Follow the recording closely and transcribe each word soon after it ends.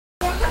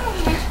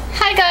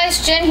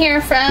guys, Jen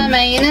here from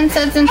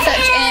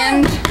Suds-N-Such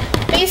and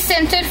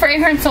BeScented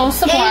Fragrance Oil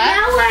Supply. And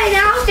no one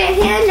else is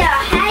in the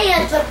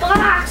heads of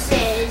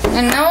boxes.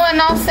 And no one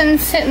else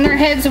is hitting their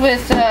heads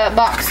with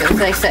boxes,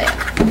 they say.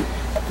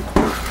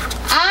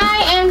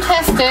 I am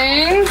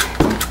testing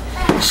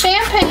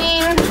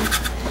Champagne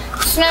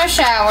Snow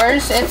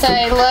Showers. It's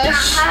a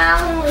Lush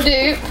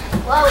dupe.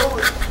 Whoa.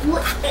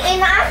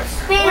 And I'm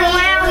spinning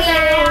around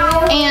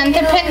now. And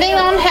depending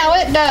on how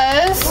it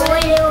does,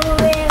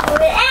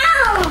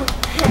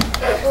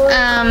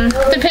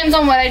 depends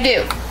on what I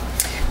do.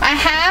 I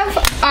have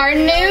our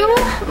new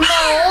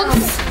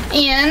molds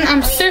in.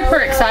 I'm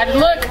super excited.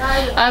 Look,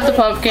 I have the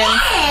pumpkin.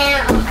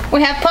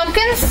 We have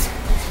pumpkins.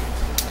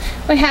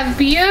 We have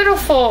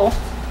beautiful,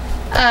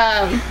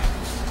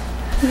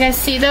 you guys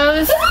see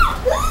those?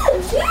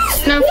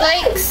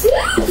 Snowflakes.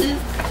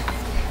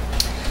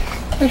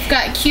 We've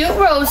got cute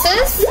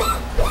roses.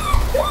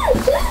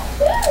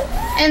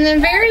 And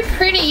then very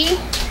pretty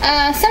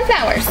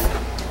sunflowers.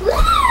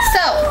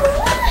 So,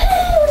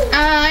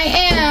 I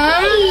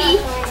am,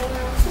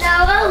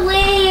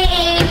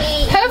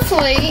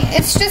 hopefully,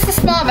 it's just a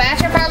small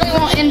batch. I probably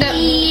won't end up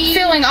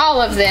filling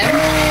all of them.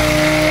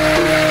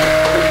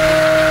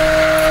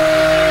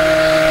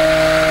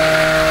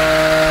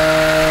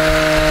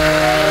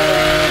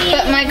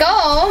 But my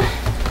goal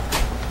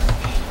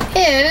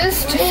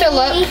is to fill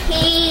up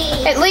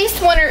at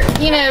least one or,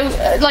 you know,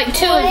 like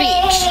 2 of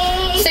each,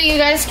 so you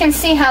guys can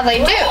see how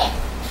they do.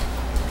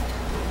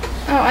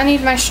 Oh, I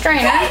need my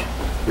strainer.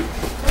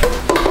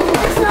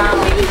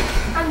 Sorry,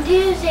 I'm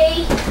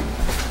dizzy.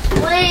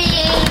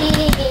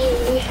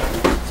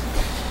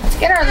 Let's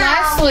get our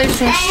last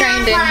solution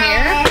strained in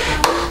here.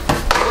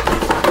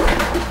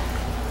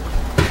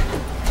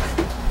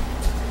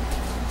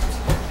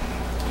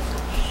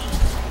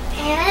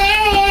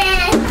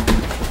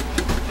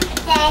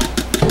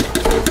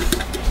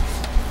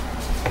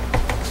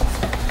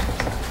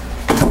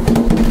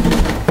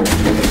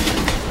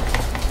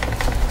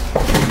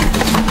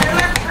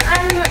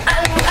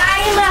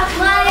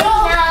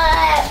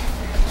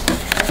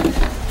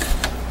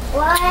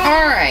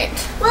 Alright.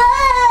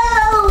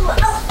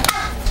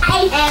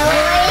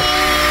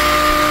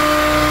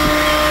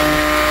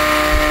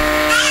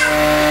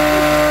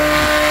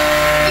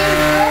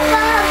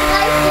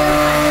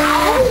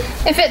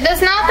 If it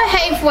does not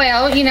behave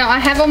well, you know, I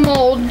have a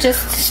mold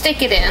just to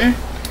stick it in.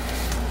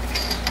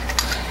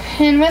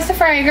 And with the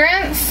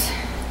fragrance,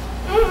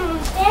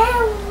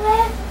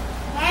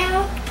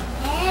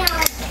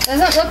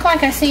 doesn't look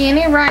like I see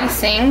any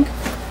ricing.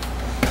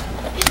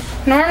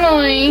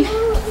 Normally,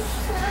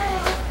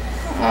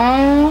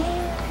 oh,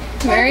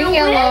 very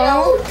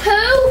yellow. There's a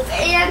little tooth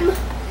and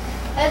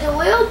there's a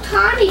little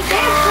tiny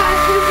vampire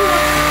tooth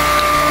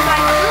in my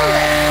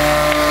foot.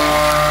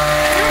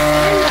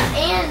 Not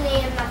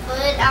in my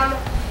foot,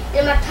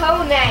 in my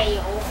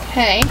toenail.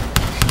 Okay.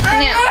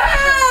 Now.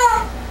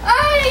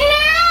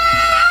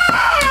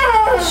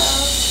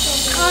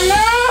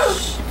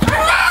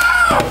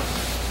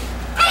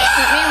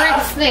 Let me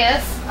rinse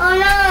this. Oh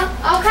no.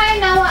 Okay,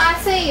 Noah, I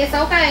see. It's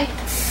okay.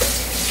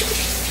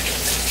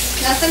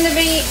 Nothing to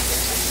be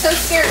so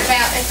scared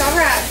about. It's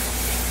alright.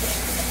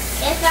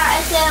 If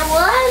it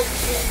was,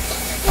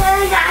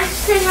 then I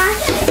said,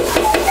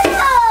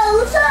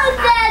 no, so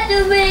bad to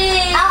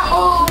me.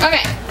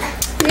 Okay.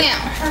 Now.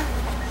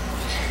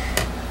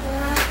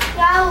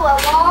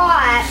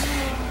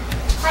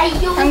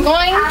 I'm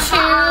going to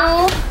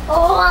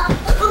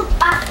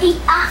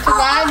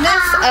divide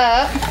this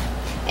up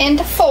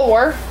into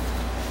 4.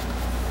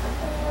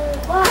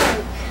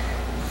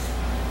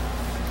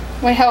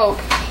 We hope.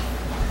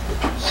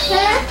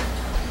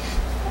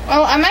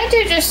 Well, I might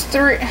do just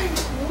 3.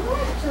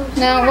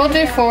 No, we'll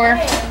do 4.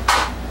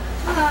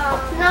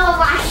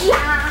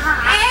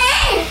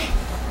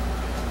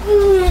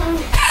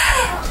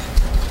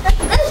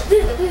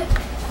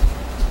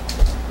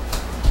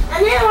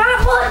 And then I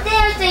put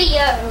this to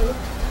you.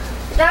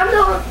 I'm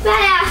going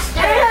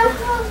faster.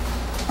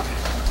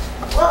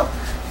 Whoa.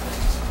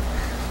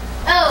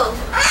 Oh.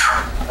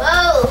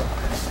 Whoa.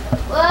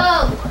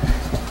 Whoa.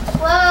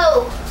 Whoa.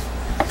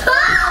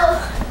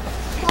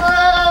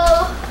 Whoa.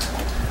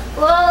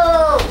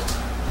 Whoa.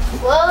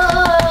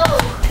 Whoa.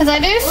 Because I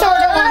do sort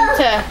of want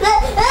to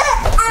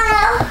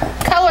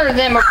color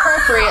them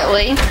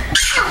appropriately.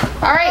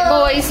 Alright,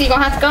 boys, you're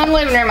going to have to go in the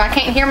living room. I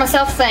can't hear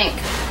myself think.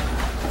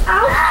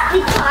 I'll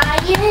be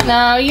quiet.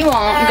 No, you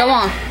won't. Go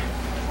on.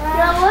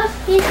 No, let's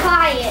be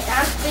quiet.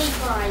 I'll be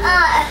quiet.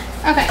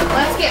 Okay,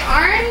 let's get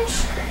orange.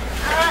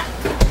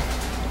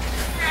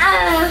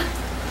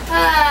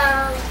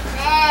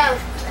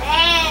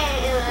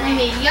 We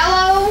need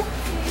yellow.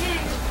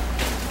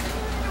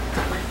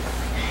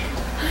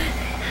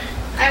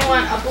 I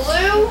want a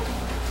blue.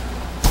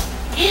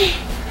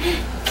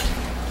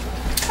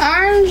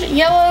 Orange,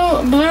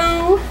 yellow,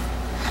 blue,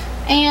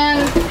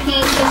 and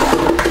pink.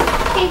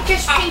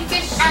 Pinkish.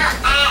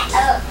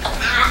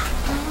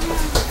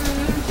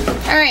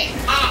 Alright.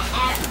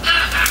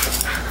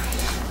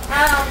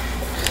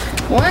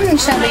 One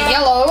shall be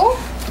yellow.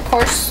 Of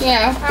course, you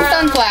know,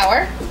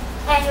 sunflower.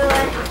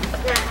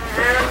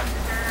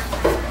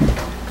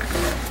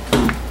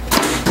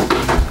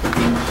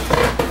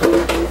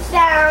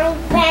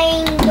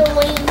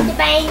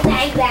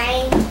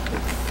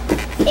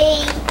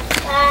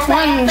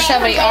 One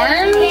shall be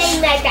orange.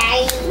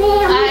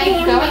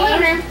 I go in the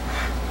room.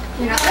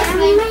 You're not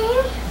listening.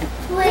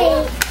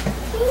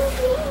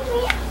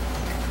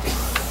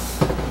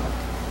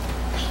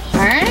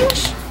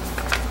 Orange.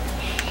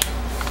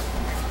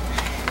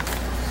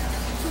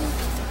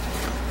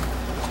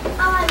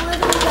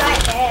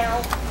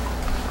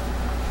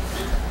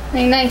 A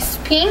nice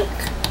pink.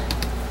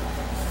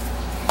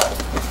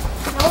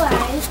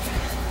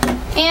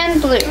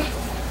 And blue.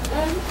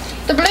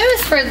 The blue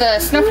is for the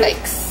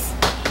snowflakes.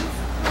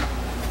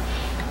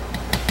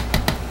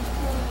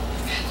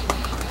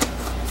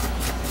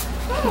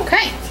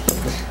 Okay,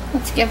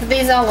 let's give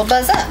these all a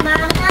buzz up.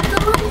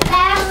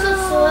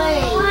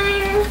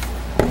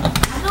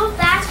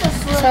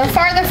 So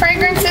far the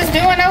fragrance is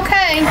doing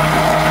okay.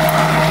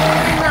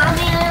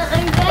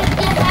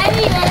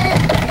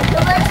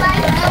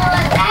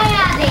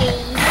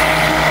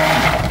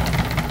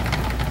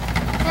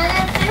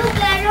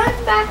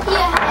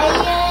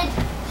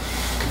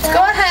 Let's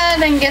go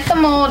ahead and get the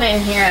mold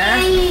in here.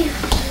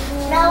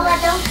 No, I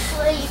don't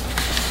sleep.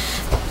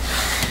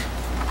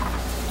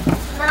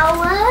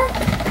 Noah?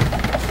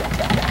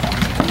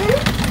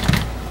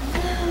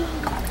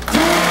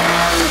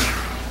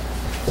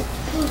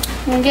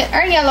 We'll get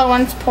our yellow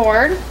ones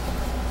poured.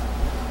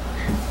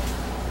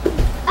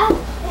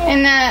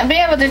 And be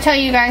able to tell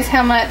you guys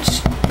how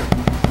much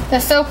the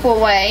soap will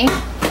weigh.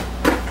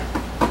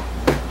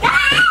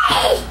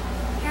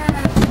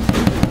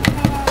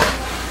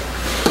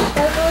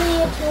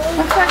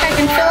 Looks like I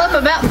can fill up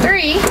about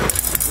 3.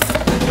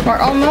 Or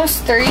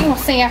almost 3. We'll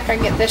see after I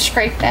get this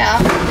scraped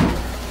out.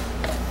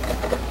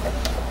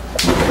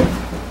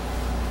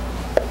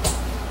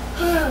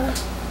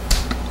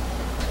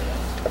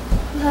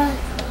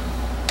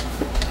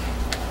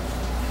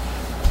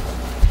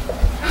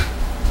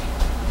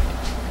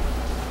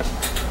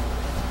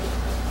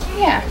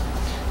 Yeah,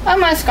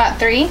 almost got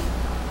 3.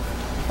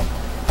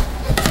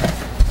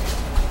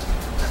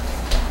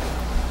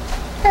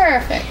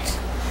 Perfect.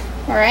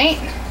 Alright,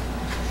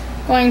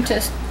 going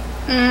to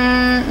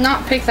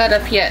not pick that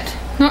up yet.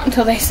 Not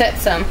until they set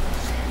some.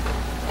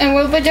 And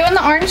we'll be doing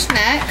the orange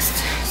next.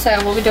 So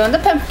we'll be doing the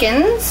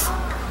pumpkins.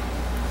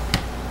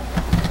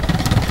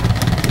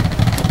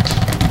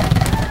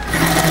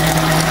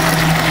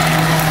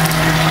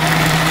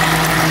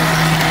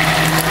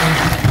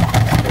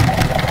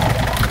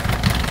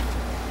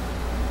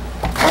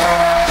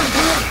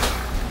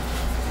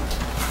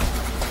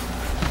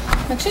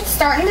 Which it's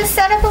starting to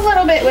set up a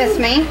little bit with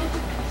me.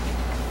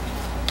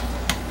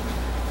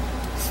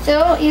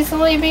 Still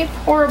easily be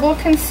pourable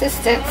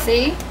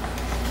consistency.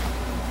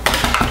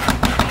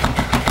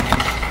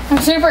 I'm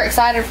super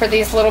excited for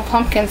these little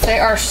pumpkins. They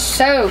are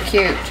so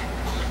cute.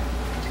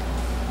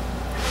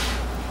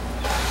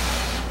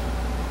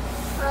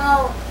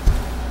 Oh.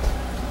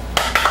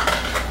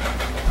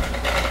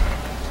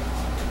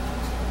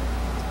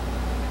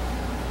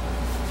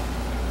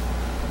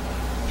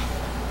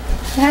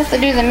 I have to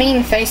do the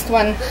mean-faced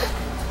one.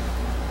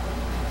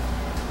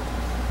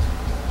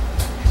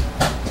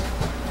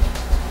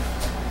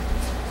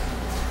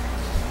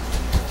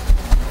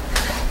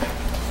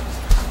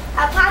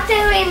 I popped it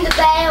in the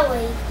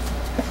belly.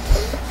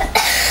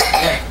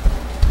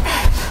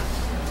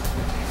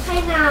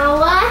 Hey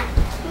Noah,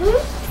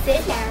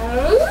 sit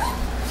down.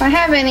 If I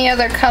have any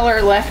other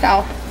color left,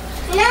 I'll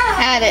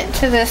add it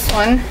to this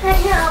one.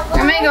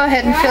 I may go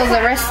ahead and fill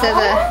the rest of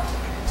the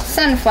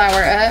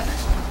sunflower up.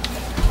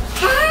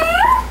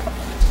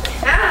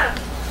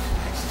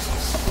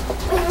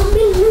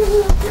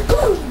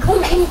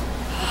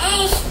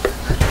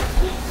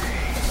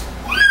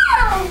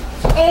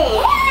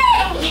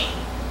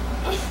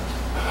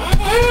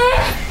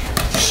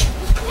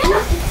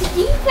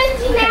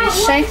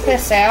 Shake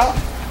this out.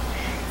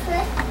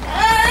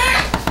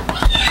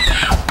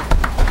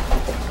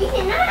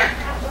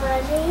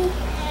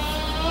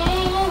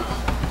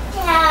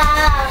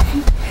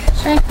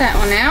 Shake that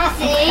one out.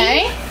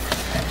 Okay.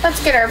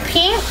 Let's get our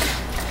pink.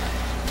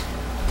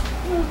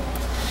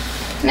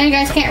 Now you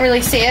guys can't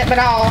really see it, but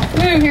I'll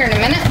move here in a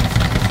minute.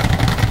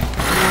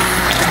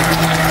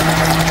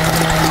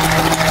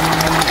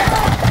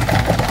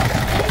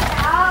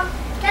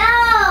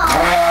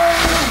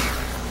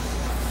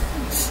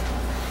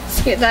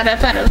 Let's get that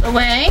up out of the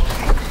way.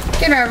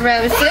 Get our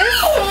roses.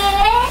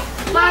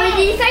 Mommy,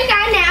 do you think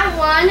I now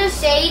want a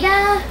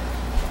cheetah?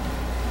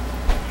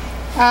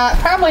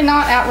 Probably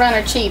not outrun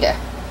a cheetah.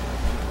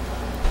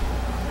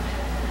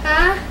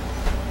 Huh?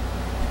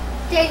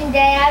 Did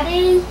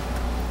Daddy?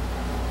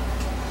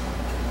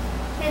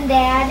 And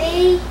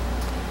Daddy?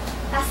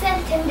 I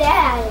said to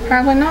Daddy.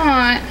 Probably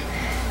not.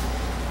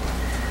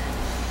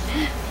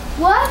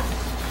 What?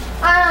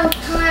 On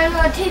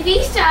a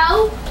TV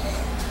show?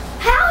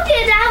 How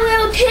did that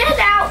little kid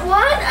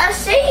outrun a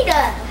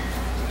cheetah?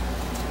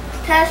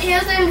 Because he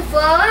was in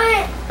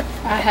front?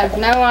 I have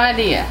no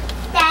idea.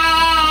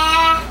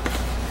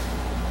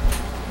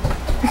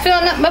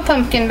 filling up my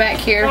pumpkin back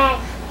here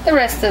the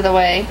rest of the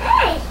way.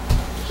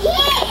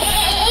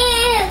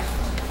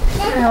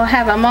 I'll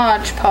have a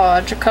Mod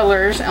Podge of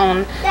colors on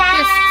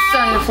this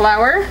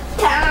sunflower.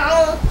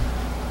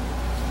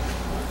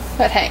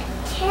 But hey,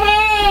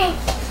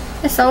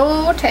 it's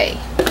okay.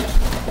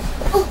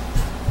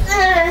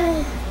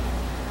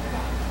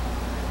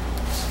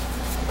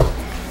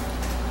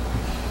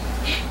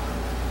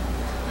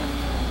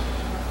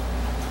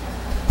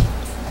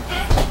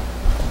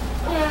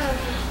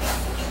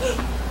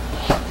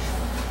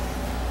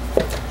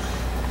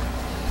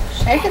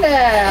 Shake it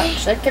out,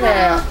 shake it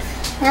out.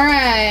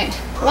 Alright,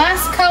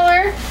 last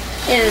color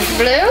is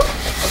blue.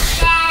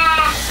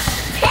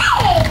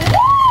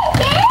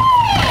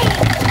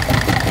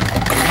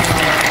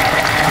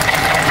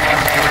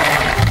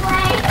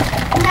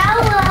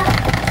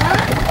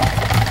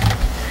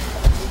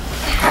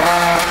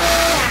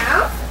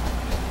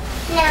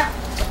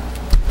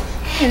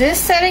 It is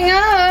setting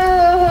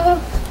up.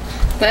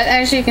 But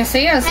as you can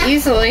see, I was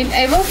easily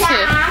able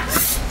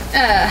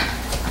to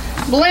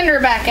blend her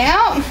back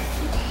out.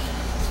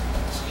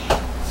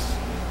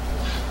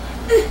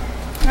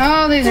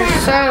 Oh, these are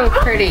so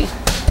pretty.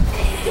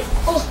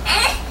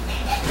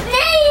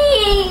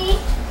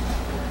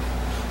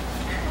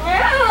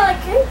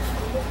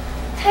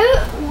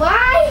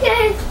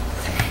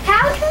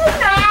 How can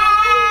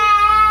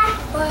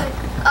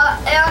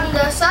and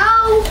the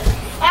soul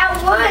at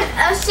one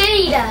a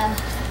cedar?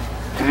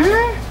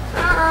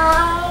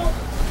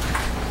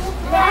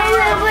 They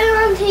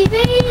on TV,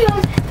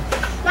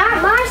 not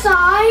my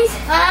size,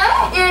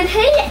 and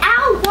he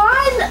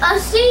outwon a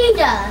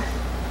cedar.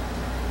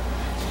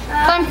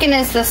 Pumpkin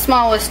is the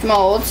smallest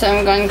mold, so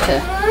I'm going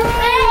to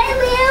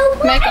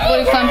make a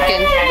blue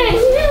pumpkin.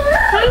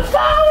 I'm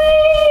sorry!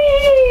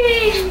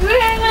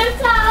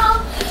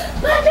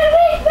 But the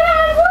big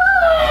bad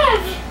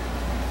one!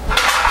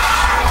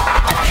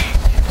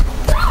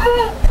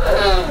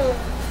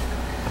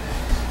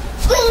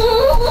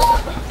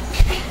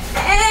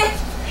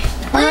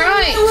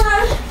 Alright.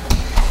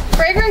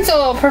 Fragrance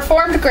oil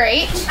performed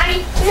great.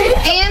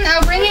 And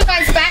I'll bring you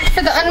guys back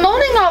for the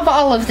unmolding of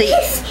all of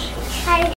these.